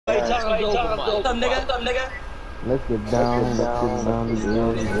Let's get down to the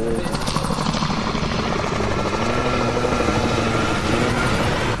edge.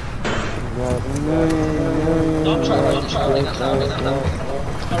 Don't try now.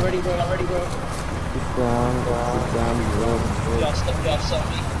 Already, bro. Get down Y'all stop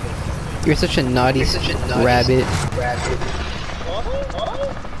me. You're such a naughty rabbit.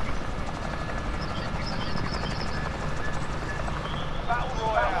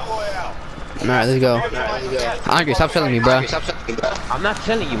 Alright, let's go. Andre, stop telling me, bro. I'm not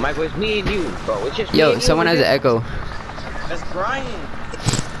telling you, Michael. It's me and you, bro. It's just Yo, someone has an echo. That's Brian.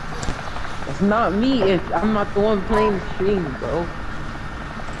 It's not me. I'm not the one playing the stream, bro.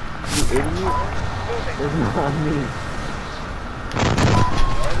 You idiot. It's not me.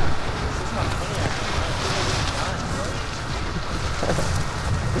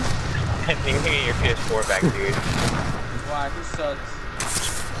 I think you get your PS4 back, dude. Why? Who sucks?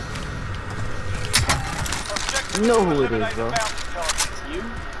 You know who it is, bro. You?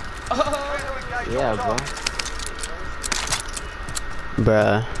 Yeah, bro.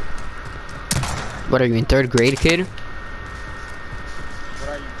 Bruh. What are you in 3rd grade, kid? What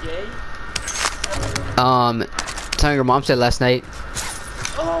are you, gay? Something your mom said last night.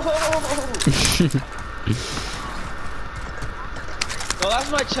 Oh! No, that's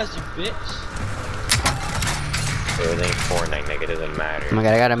my chest, you bitch. Everything 4-9 negative doesn't matter. Oh my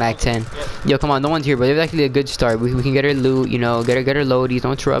god, I got a Mac 10. Yo, come on, no one's here, but it's actually a good start. We can get our loot, you know, get our loadies,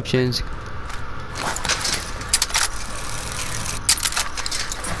 no interruptions.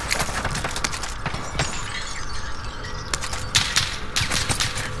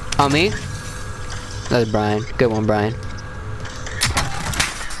 On me? That's Brian. Good one, Brian.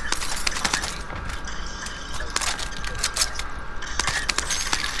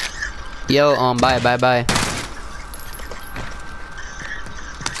 Yo, bye.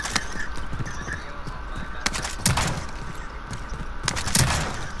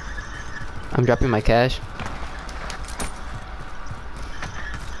 I'm dropping my cash.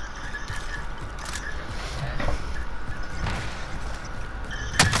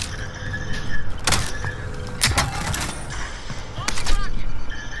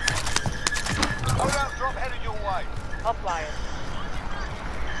 Drop headed your way. I'll fly it.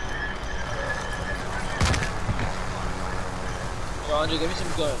 Yo, Andre, give me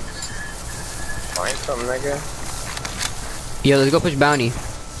some guns. Find something, nigga. Yo, let's go push bounty.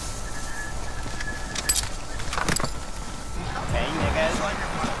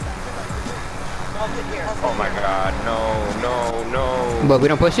 Oh my god, no. But we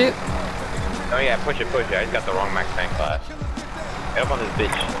don't push it? Oh yeah, push it. I just got the wrong max tank class. Get up on this bitch.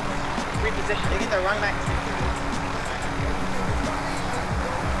 Reposition. You get the wrong max.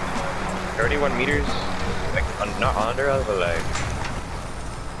 31 meters. Like, not under us, but like...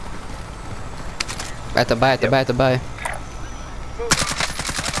 At the buy.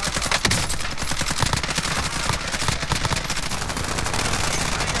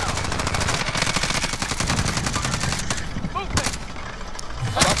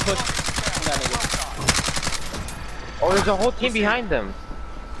 Oh, there's a whole team behind them.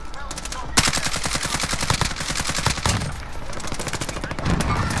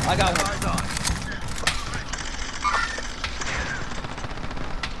 I got one.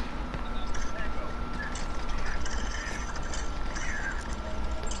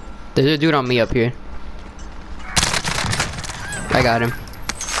 There's a dude on me up here. I got him.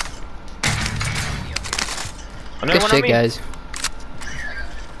 Another Good one shit, on me. guys.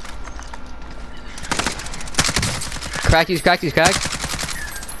 Crack. He's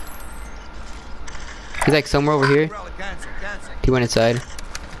like somewhere over here. He went inside.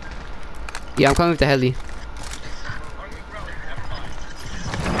 Yeah, I'm coming with the heli.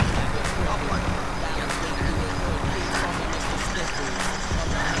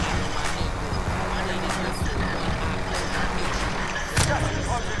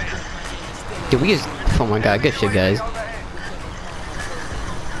 Dude, we just... Oh my god, good shit, guys.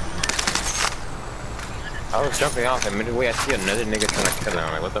 I was jumping off and midway I see another nigga trying to kill him.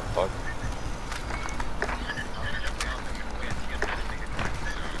 I'm like, what the fuck?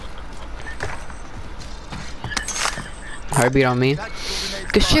 Heartbeat on me.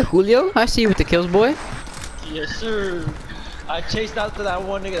 Good shit, Julio. I see you with the kills, boy. Yes, sir. I chased after that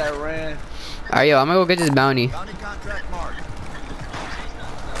one nigga that ran. Alright, yo, I'm gonna go get this bounty.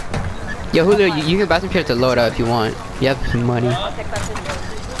 Yo, Julio, you can buy some shit to load up if you want. You have some money.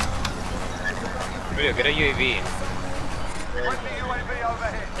 Julio, get a UAV.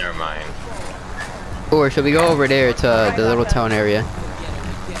 Never mind. Or should we go over there to the little town area?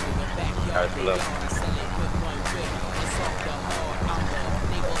 Alright, look.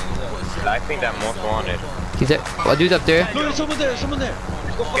 I think that most wanted. He's there. Oh, dude's up there. Look, someone there, someone there.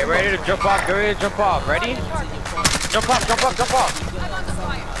 Go fuck Get him ready up. to jump off. Get ready to jump off. Ready? Jump off. Jump off. Jump off.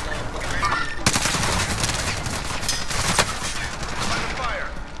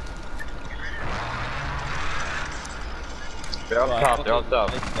 They're up top. They're up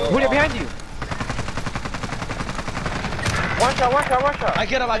top. Julio, behind you. One shot. One shot. One shot. I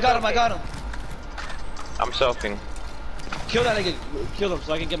get him, I got him. I'm selfing. Kill that nigga, kill him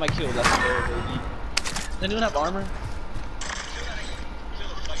so I can get my kill. That's baby. Does anyone have armor?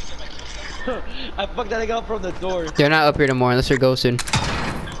 I fucked that nigga up from the door. They're not up here no more unless they're ghosted.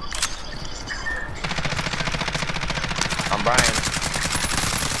 I'm Brian.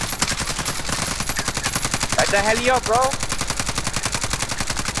 Light the heli up, bro.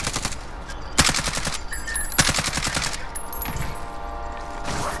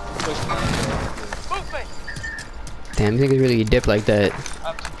 Damn, you think it's really dip like that? I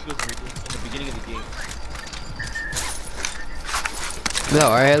have 2 kills in the beginning of the game. Was that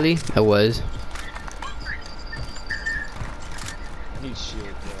our heli? It was. I need shield,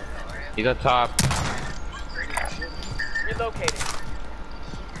 bro. He's up top. Relocating.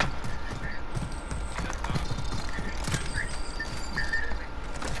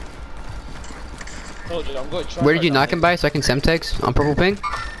 Told you, I'm going to try. Where did you knock him by so I can semtex on purple ping?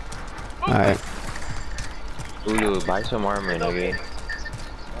 Alright. Ulu, buy some armor, nigga.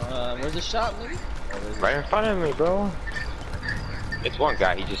 Where's the shot, nigga? Right in front of me, bro. It's one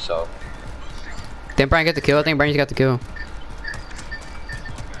guy, he just saw. Didn't Brian get the kill? I think Brian just got the kill.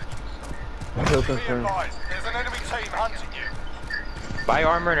 Kill Be confirmed. advised, there's an enemy team hunting you. Buy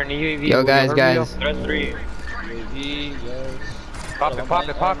armor and an UAV. Yo, Ulu, guys, hurry guys. up. Threat 3. UAV, yes. Pop it, pop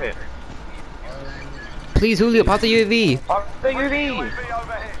it, pop it. Please, Julio, pop the UAV. Pop the UAV. UAV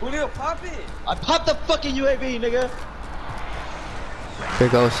overhead. Julio, pop it! I popped the fucking UAV, nigga! They're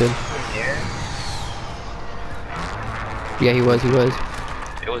ghosted. Yeah, he was.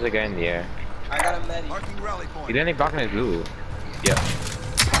 It was a guy in the air. I got a medi. Marking rally point. He didn't block his blue. Yep.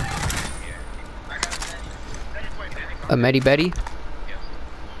 A Medi Betty. Move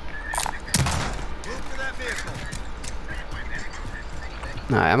to that vehicle.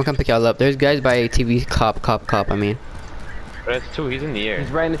 Alright, I'm gonna come pick y'all up. There's guys by ATV. Cop, I mean. But it's 2, he's in the air.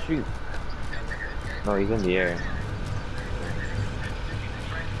 He's right in the street. No, he's in the air.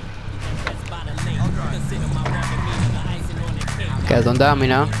 Guys, don't doubt me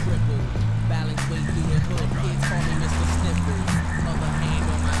now. Let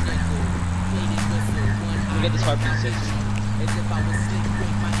me get this RP6.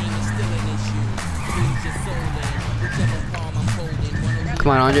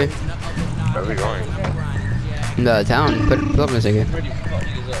 Come on, Andre. Where are we going? The town. Put up in a second. Ready to fuck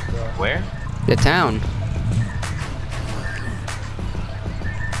niggas up, bro. Where? The town.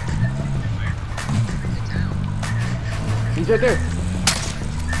 He's right there.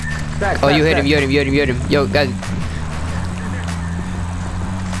 Back, Oh, back, you hit back. him. Yo, guys.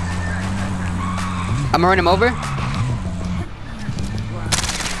 I'm gonna run him over.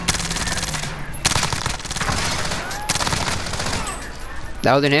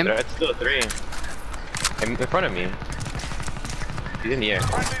 That wasn't him. It's still 3. In front of me. He's in the air.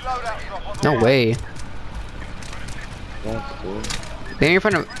 Friendly loadout drop on the No way. That's cool. They're in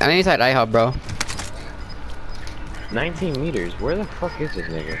front of. I'm inside IHOP, bro. 19 meters. Where the fuck is this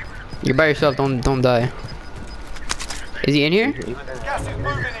nigga? You're by yourself. Don't die. Is he in here? Gas is moving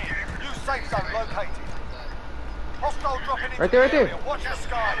in. New safe zone located. Hostile dropping into Right there, right the there. area. Watch the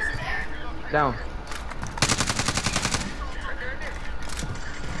skies. Down.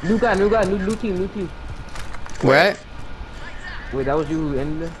 New guy, new team. Where at? Wait, that was you who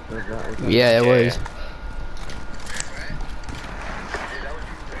ended it? Or was that- Yeah, it was.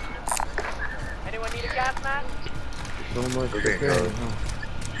 Anyone need a gas mask? So much Okay, preparing, go.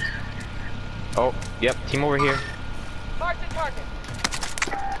 huh? Oh, yep, team over here. Mark the target.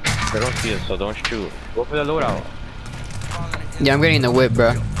 They don't see us, so don't shoot. Go for the loadout. Yeah, I'm getting in the whip,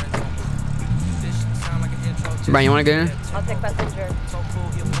 bro. Brian, you wanna get in? I'll take passenger.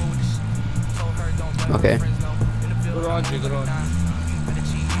 Okay. Good on you, good on. I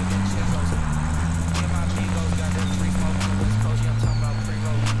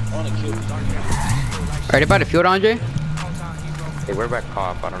wanna kill you. Alright, about the field, Andre? Hey, we're back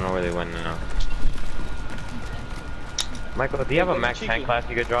cop. I don't know where they went now. Michael, do you have a max tank class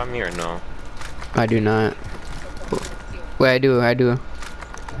you could draw me or no? I do not. Wait, I do.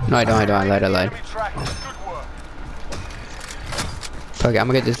 No, I don't. I lied. Enemy track. Good work. Okay, I'm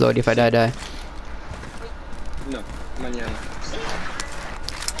gonna get this loaded. If I die. No, mañana.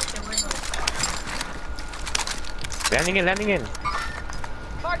 Landing in.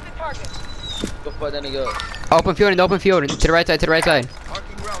 Mark the target. Go for it, then go. Open field, in the open field. To the right side, to the right side.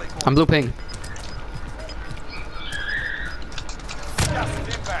 Marking rally point. I'm blue ping. Gas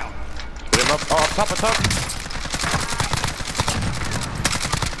is inbound. Put him up. Oh, up top.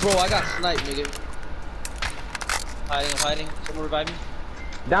 Bro, I got sniped, nigga. I'm hiding. Someone revive me.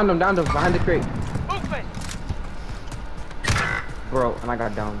 Down them, behind the crate. Movement. Bro, and I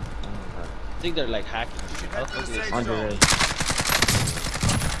got down. I think they're like hacking. How the fuck is this? Under there.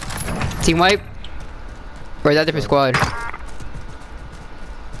 Team wipe. Or is that different squad? I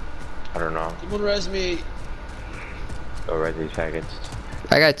don't know. Someone res me. Go right these faggots.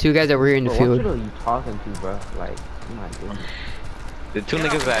 I got 2 guys over here in the Bro, field. what are you talking to, bro? Like, oh my goodness. The 2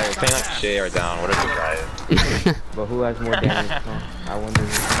 niggas that are playing like shit are down. What are the guys? But who has more damage? Huh? I wonder.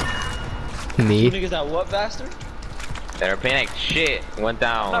 You Me. niggas that what, bastard? That are playing like shit. Went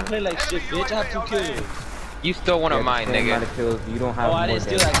I'm not down. playing like shit, bitch. I have 2 kills. You stole one of mine, nigga. You don't have Oh, I more didn't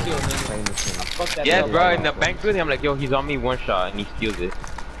steal that damage kill, playing nigga. this game. Fuck that. Yes, kill. bro. In the bank with him, I'm like, yo, he's on me 1 shot, and he steals it.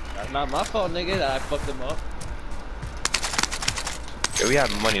 That's not my fault, nigga, that I fucked him up. Yo, we have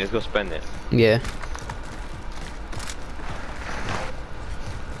money. Let's go spend it. Yeah.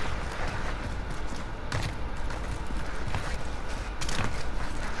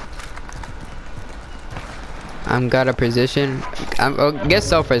 I'm got a position. Get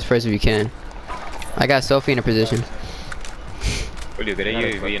self-res first if you can. I got Sophie in a position. What do you get a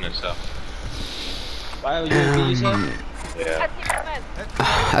UAV and stuff? Why would you be yourself? Yeah. Have to commence.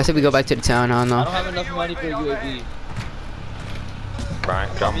 I said we go back to the town. I don't I know. don't have enough money for a UAV.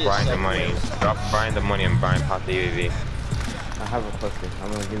 Brian, drop Brian the money. Drop Brian the money and Brian pop the UAV. I have a cluster.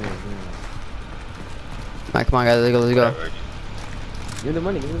 I'm gonna give me. Alright, come on, guys. Let's go. Let's go. Whatever. Give me the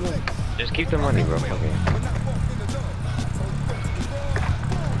money. Give me the money. Just keep the money, bro. Okay.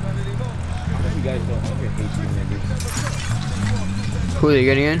 You guys don't ever hate you, niggas. Who are you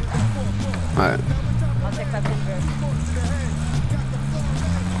getting in? Alright. I'll take passenger.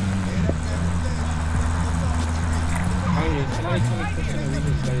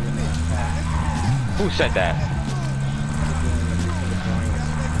 Who said that?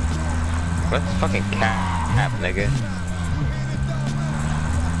 Let's fucking cap, nigga.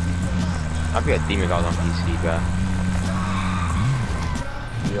 I'll be a demon god on PC, bro.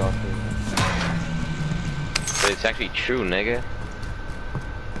 We all say But it's actually true, nigga.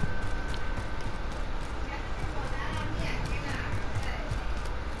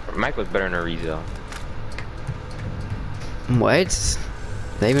 Mike was better than Arizo. What? Is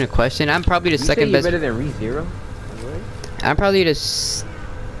that even a question? I'm probably the that. second You best. say you're better than ReZero? I'm probably the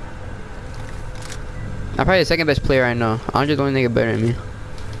second best player I know. I'm just the only nigga better than me.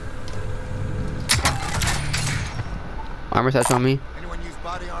 Armor satchel on me. Anyone use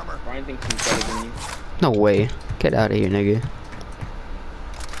body armor? Brian thinks he's better than you. No way. Get out of here, nigga.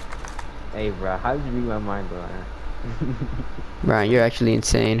 Hey, bro, how did you read my mind, bro? Brian, you're actually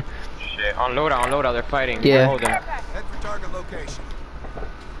insane. Shit, on loadout, they're fighting. Yeah. Hold them. Head for target location.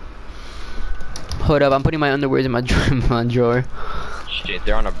 Hold up, I'm putting my underwears in my drawer. Shit,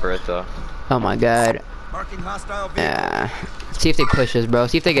 they're on a Bertha. Oh my god. Marking hostile vehicle. Yeah. See if they push us, bro.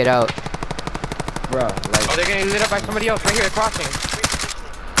 See if they get out. Bro, like, Oh, they're getting lit up by somebody else right here, they're crossing.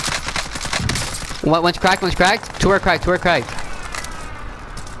 One's cracked, one's cracked. Two are cracked.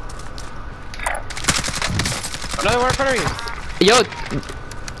 Another one in front of you. Yo,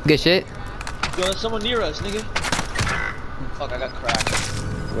 good shit. Yo, there's someone near us, nigga. Fuck, I got cracked.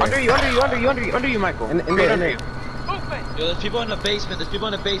 Under you, Michael. in Right there, under you. Movement. Yo, there's people in the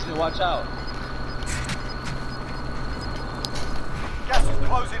basement. Watch out. Gas is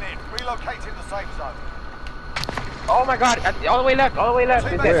closing in. Relocating the safe zone. Oh my god, all the way left. Teammates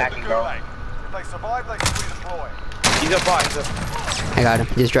They're in the backing, bro. gulag. If they survive, they can redeploy. He's a bot, I got him.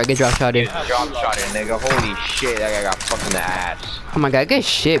 Just get drop shot in. Drop shot in, nigga. Holy shit, that guy got fucked in the ass. Oh my god, good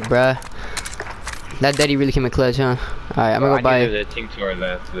shit, bruh. That daddy really came in clutch, huh? Alright, I'm gonna go I knew buy. there was a team to our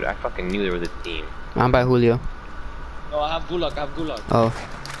left, dude. I fucking knew there was a team. I'm by Julio. No, I have gulag. Oh.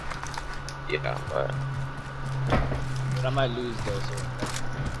 Yeah, but But I might lose though, so.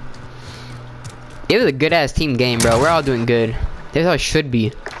 It was a good ass team game, bro. We're all doing good. That's how it should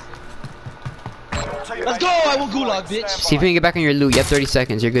be. Let's go! I will gulag, bitch! See if you can get back on your loot. You have 30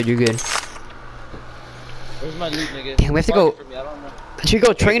 seconds. You're good. Where's my loot, nigga? Damn, we have to Mark go- it for me, I don't know. Should we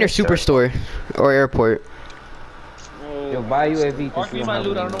go train or superstore? Or airport? yo, buy UAV. Mark me my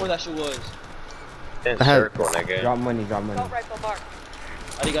loot, I don't know where that shit was. in I have- circle, nigga. Drop money. Assault rifle marked.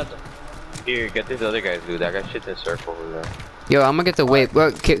 Arigato. Here, get this other guy's loot. That guy shit's in circle over there. Yo, I'm gonna get the whip.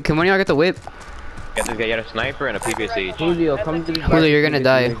 Well, can one of y'all get the whip? Get this guy, you got a sniper and a PPSH. Julio, come to the Julio, you're gonna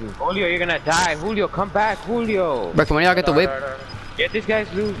die. Julio, you're gonna die. Julio, come back, Julio. Bro, can one of y'all get the whip? Get this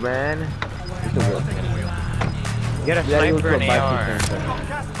guy's loot, man. It's a wolf. Get a Yeah, you sniper and buy AR. Got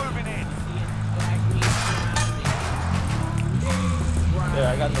gas moving in.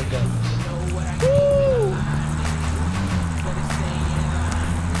 Yeah, I got no gun.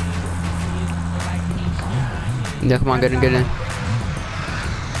 Yeah, come on, get in, get in.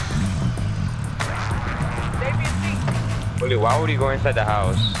 Willie, why would he go inside the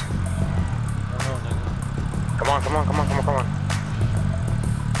house? I don't know, nigga. Come on, come on, come on, come on, come on.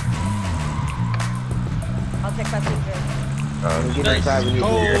 I'll take passenger. When we get inside, we need to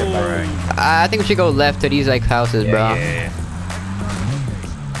hear it about it. I think we should go left to these like houses, bro. Yeah.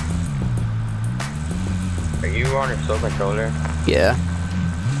 Are you on a slow controller? Yeah.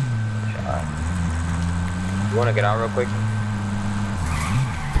 You wanna get out real quick?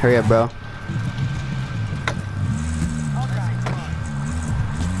 Hurry up, bro.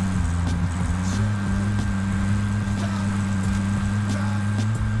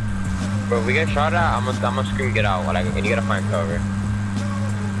 Bro, if we get shot at, I'm gonna scream get out. Like, and you gotta find cover.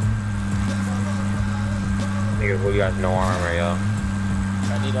 Nigga, Willie has no armor, yo. I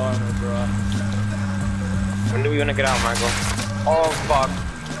need armor, bro. When do we wanna get out, Michael? Oh, fuck.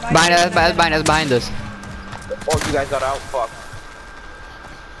 Behind us, behind us, behind us. Oh, you guys got out? Fuck.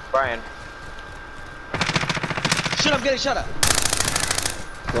 Brian. Shit, I'm getting shot at.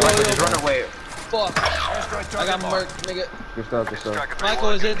 Michael, just run away. Fuck. I got murked, nigga. Good stuff, good stuff. Michael,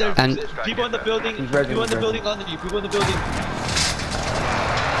 is it there? And- People in the building. He's ready, People in the he's ready. building under you. People in the building.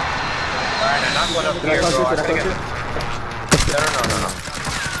 Brian, I'm not going up here, bro. I think it's... No.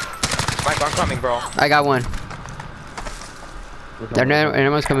 Michael, I'm coming, bro. I got one.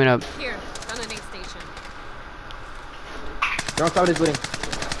 Anyone's coming up. Here, on an aid station. Don't stop this building.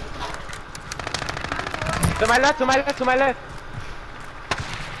 To my left, to my left, to my left.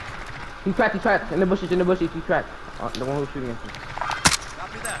 He's trapped, in the bushes, he's trapped. The one who's shooting at you.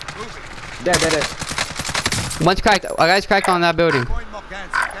 Copy that. Moving. Dead. One's cracked. A guy's cracked on that building. Point more.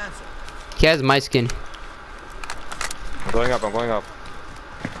 Cancel. He has my skin. I'm going up, I'm going up.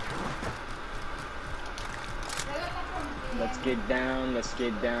 Let's get down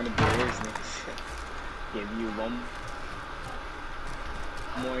to business. Give you one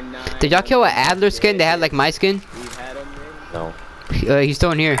more nine. Did y'all kill an Adler skin? They had like my skin. We had him in. No. He's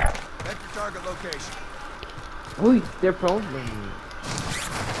still in here. Head to target location. Ooh, they're prone.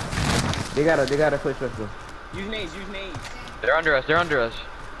 They gotta push us though. Use nades. They're under us.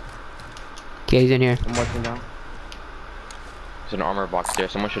 Okay, he's in here. I'm watching now. There's an armor box there.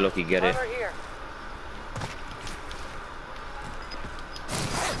 Someone should lucky get it. Armor here.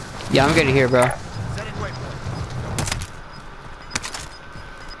 Yeah, I'm getting here, bro. Setting waypoint.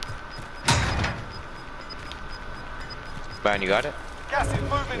 Brian, you got it? Gas is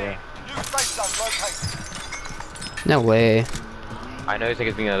moving in. New safe zone located. No way. I know you think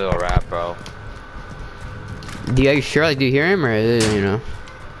it's being a little rap, bro. Are you sure? Like, do you hear him or you know?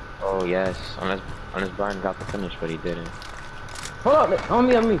 Oh yes, unless Brian got the finish, but he didn't. Hold up, on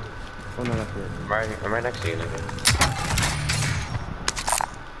me. Oh no, that's it. I'm right next to you, nigga.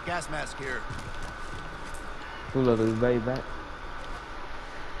 Gas mask here. Cool, look, we back.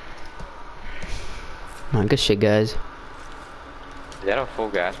 Man, good shit, guys. Is that a full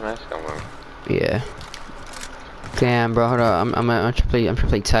gas mask? I'm going. Yeah. Damn, bro. Hold on. I'm trying to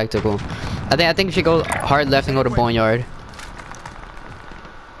play tactical. I think we should go hard left and go to boneyard.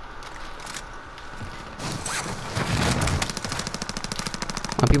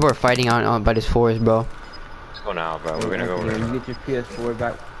 People are fighting out by this forest, bro. Let's go now, bro. We're gonna go over You there. get your PS4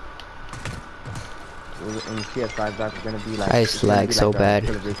 back. And your PS5 back is gonna be like. I it's gonna slag be so like a bad.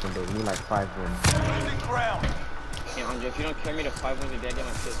 celebration day. We need like 5 wins. Losing ground. Hey, Andre, if you don't carry me to 5 wins a day, I get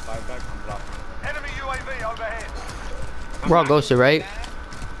my PS5 back. I'm blocking. Enemy UAV overhead. We're all ghosted, right?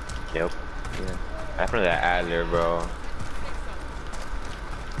 Yep. Yeah. After that Adler, bro.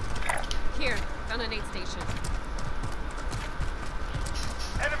 Here, on an aid station.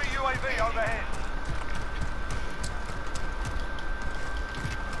 Enemy UAV overhead.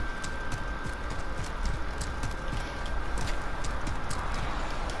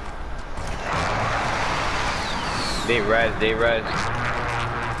 They res.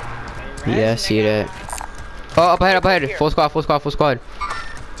 Yeah, I see that. Oh, up ahead. Full squad.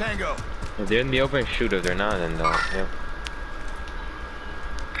 Tango. If they're in the open, shoot. If they're not, then don't. Yep.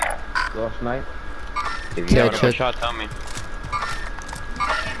 Last night. If Yeah, you have a check. shot, tell me.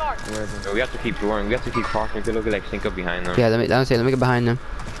 Enemy marked. Where is it? We have to keep going. We have to keep talking. If they look like sync up behind them. Yeah, let me get behind them.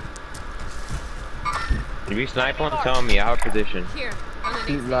 If you snipe one, tell me. I have a position. Here, on an aid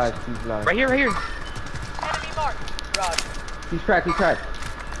Keep station. live. Right here. Enemy marked. Roger. He's tracked. He's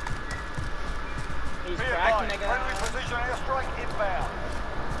Be cracking, advised, nigga. friendly precision airstrike inbound. inbound.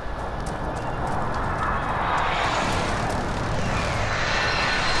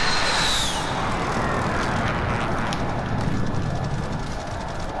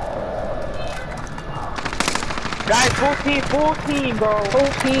 Guys, full team, bro. Whole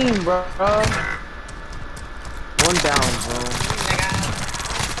team, bro. One down, bro.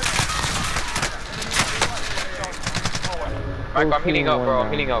 Mike, I'm healing up, bro.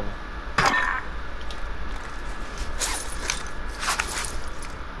 I'm healing up.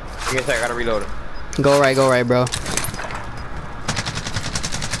 Give me a sec, I gotta reload. Go right, bro.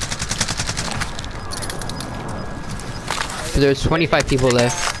 There's 25 people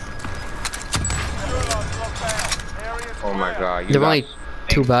left. Oh my god. There were only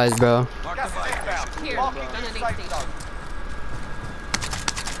 2 buys, bro. Gas is inbound. Here, Marking gun new an safe aid zone.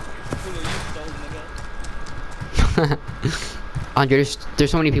 Andre,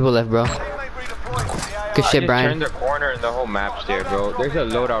 there's so many people left, bro. Teammate redeployed to the AO. Good shit, Just Brian. turned the corner and the whole map's there, bro. There's a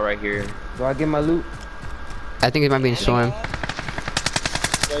loadout right here. Do I get my loot? I think it might be in Storm.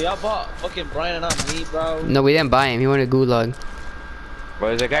 Yo, y'all bought fucking Brian and not me, bro. No, we didn't buy him. He wanted Gulag. But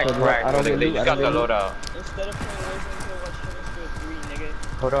there's a guy So, cracked, I bro. don't They get loot, just I got the don't get loot. loadout. Instead of playing Warzone, go watch Tennis for 3, nigga.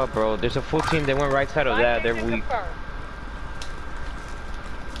 Hold up, bro. There's a full team. They went right side of that. They're weak.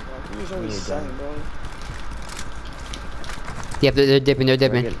 Who's always selling, bro? Yep, they're dipping. Do I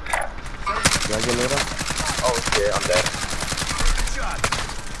get loot up? Oh shit, I'm dead.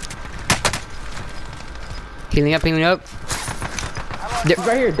 Healing up.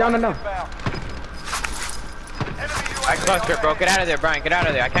 Right here, down. Inbound. Enemy I UAV cluster, bro. Get out of there, Brian. Get out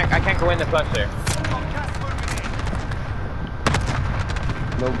of there. I can't go in the cluster. overhead. Gas moving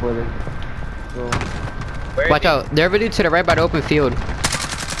in. No bullet. Go. Where is Watch he? out. They're over to the right by the open field.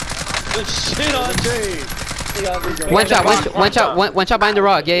 Good shit, Andre. One shot behind the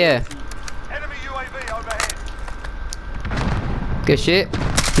rock. Yeah. Enemy UAV overhead. Good shit.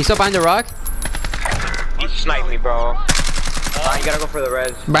 He's still behind the rock. He sniped me, bro. You gotta go for the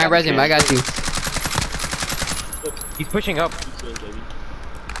res. Brian, res him. I got you. He's pushing up.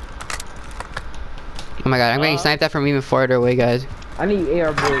 Oh my god, I'm getting sniped at from even farther away, guys. I need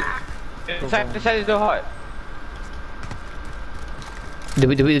AR break. This side is still hot. Did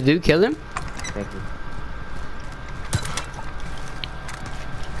we kill him? Thank you.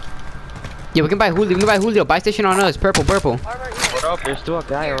 Yeah, we can buy Julio. Buy station on us. Purple. What up? There's still a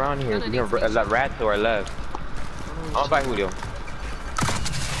guy around here. You know, a rat to our left. I'll buy Julio.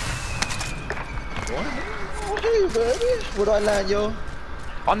 Hey, baby. Where do I land, yo?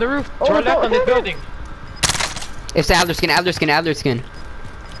 On the roof. To our left on this building. It's the Adler skin. Guy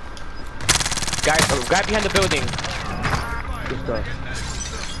behind the building. Good stuff.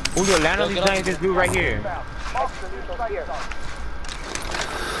 Julio, land on these guys. This dude right here.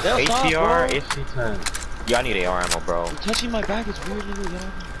 They'll stop, ATR, bro. AC10. Yo, I need AR ammo, bro. Touching my back is weird, nigga, yo.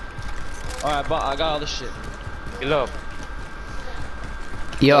 Alright, but I got all the shit. Get up.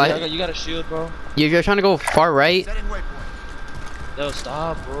 Yo, You got a shield, bro. you're trying to go far right. Setting waypoint. Yo,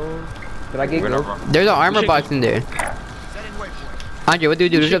 stop, bro. Did I get We're go? not wrong. There's an armor box in there. Setting waypoint. Andre, what do we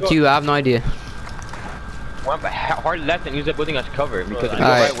do? It's up to you. I have no idea. One hard left and use that building as cover because if we go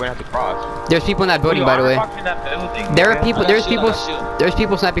Alright. right, we're gonna have to cross. There's people in that building, by the way. There are people. There's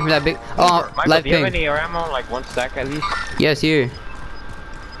people sniping from that big. Oh, Michael, live do you have ping. any AR ammo? Like one stack at least? Yes, here.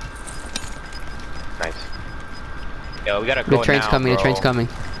 Nice. Yo, we gotta go The train's now, coming. The bro. train's coming.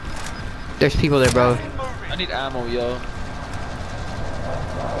 There's people there, bro. I need ammo, yo.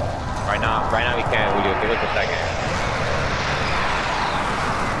 Right now we can't, Julio. Give us a second.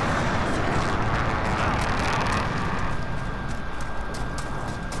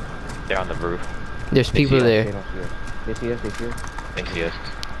 They're on the roof. There's people They there. don't see us. They see us. They see us.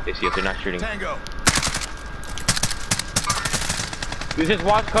 They see us. They're not shooting. Tango. Use this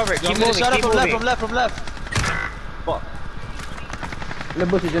wall cover. Yo, Keep I'm getting moving. shot Keep up moving. from left. Fuck. In the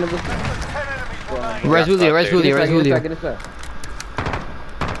bushes. 10 enemies remain. Res Julio. Get inside.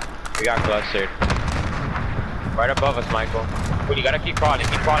 We got clustered. Right above us, Michael. But you gotta keep crawling.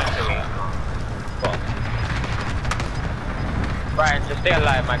 Keep crawling to me. Fuck. Brian, just stay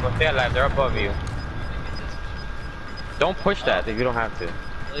alive, Michael. Stay alive. They're above you. Don't push that if you don't have to.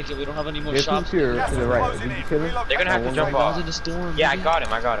 Like, we don't have any more There's two shops. here Gas to the is right. closing Did you in. kill him? They're gonna have to jump Guys off. in the storm. Yeah, I nigga. got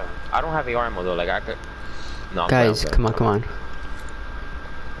him. I don't have AR ammo though. Like I could. No, I'm Guys, good. come on.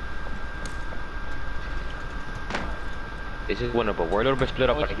 This is winnable. We're a little bit split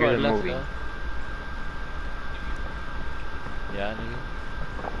up, Oh, but I it's hear right them left, moving. though. Yeah, nigga.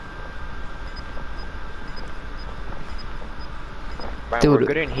 Right, Dude. we're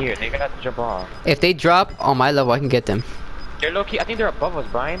good in here. They're gonna have to jump off. If they drop on my level, I can get them. They're low key. I think they're above us,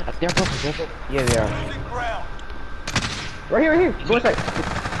 Brian. They're above us. Yeah, they are. Losing ground. Right here. Go inside.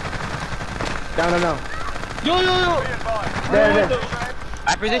 Down. Yo. There.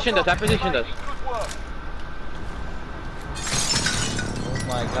 I positioned us. Good work. Oh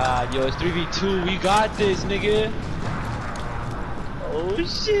my god, yo, it's 3v2. We got this, nigga. Oh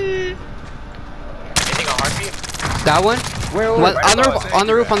shit. Anything on heartbeat? Got one? Where? What, on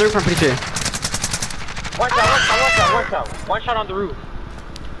the roof, I'm pretty sure. One shot on the roof.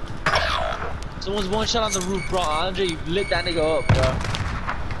 Someone's one shot on the roof, bro. Andre, you lit that nigga up,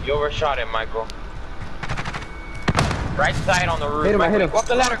 bro. You overshot him, Michael. Right side on the roof. Hit him, I hit him. Go up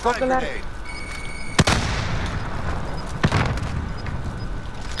the ladder, Grenade.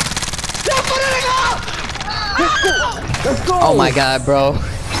 Let's go. Oh my god, bro.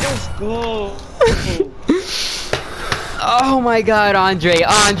 Let's go. Oh my god, Andre,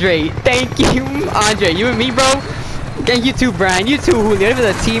 thank you. Andre, you and me, bro. Thank you too, Brian. You too, Julio. It was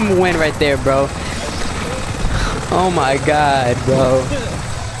a team win right there, bro. Oh my god, bro.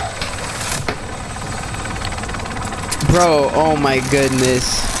 Bro, oh my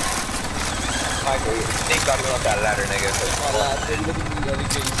goodness. Michael, you think gotta go up that ladder, nigga.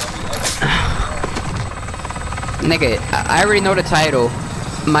 Nigga, I already know the title.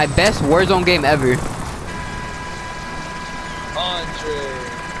 My best Warzone game ever. Andre.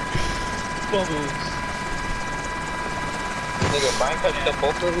 Bubbles. Nigga, Brian touched up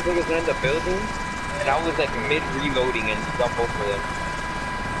both of those niggas in the building, and I was like mid-reloading and got both of them.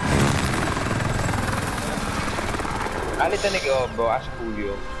 I lit that nigga up, bro. I schooled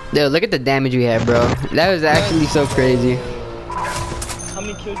you. Dude, look at the damage we had, bro. That was actually so crazy. How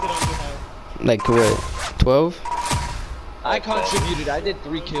many kills did I have? Like, what? 12? I contributed. I did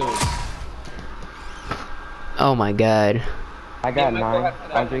 3 kills. Oh my god. I got Yeah, Michael 9.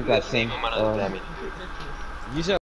 had I think the got same 10. amount of damage. You said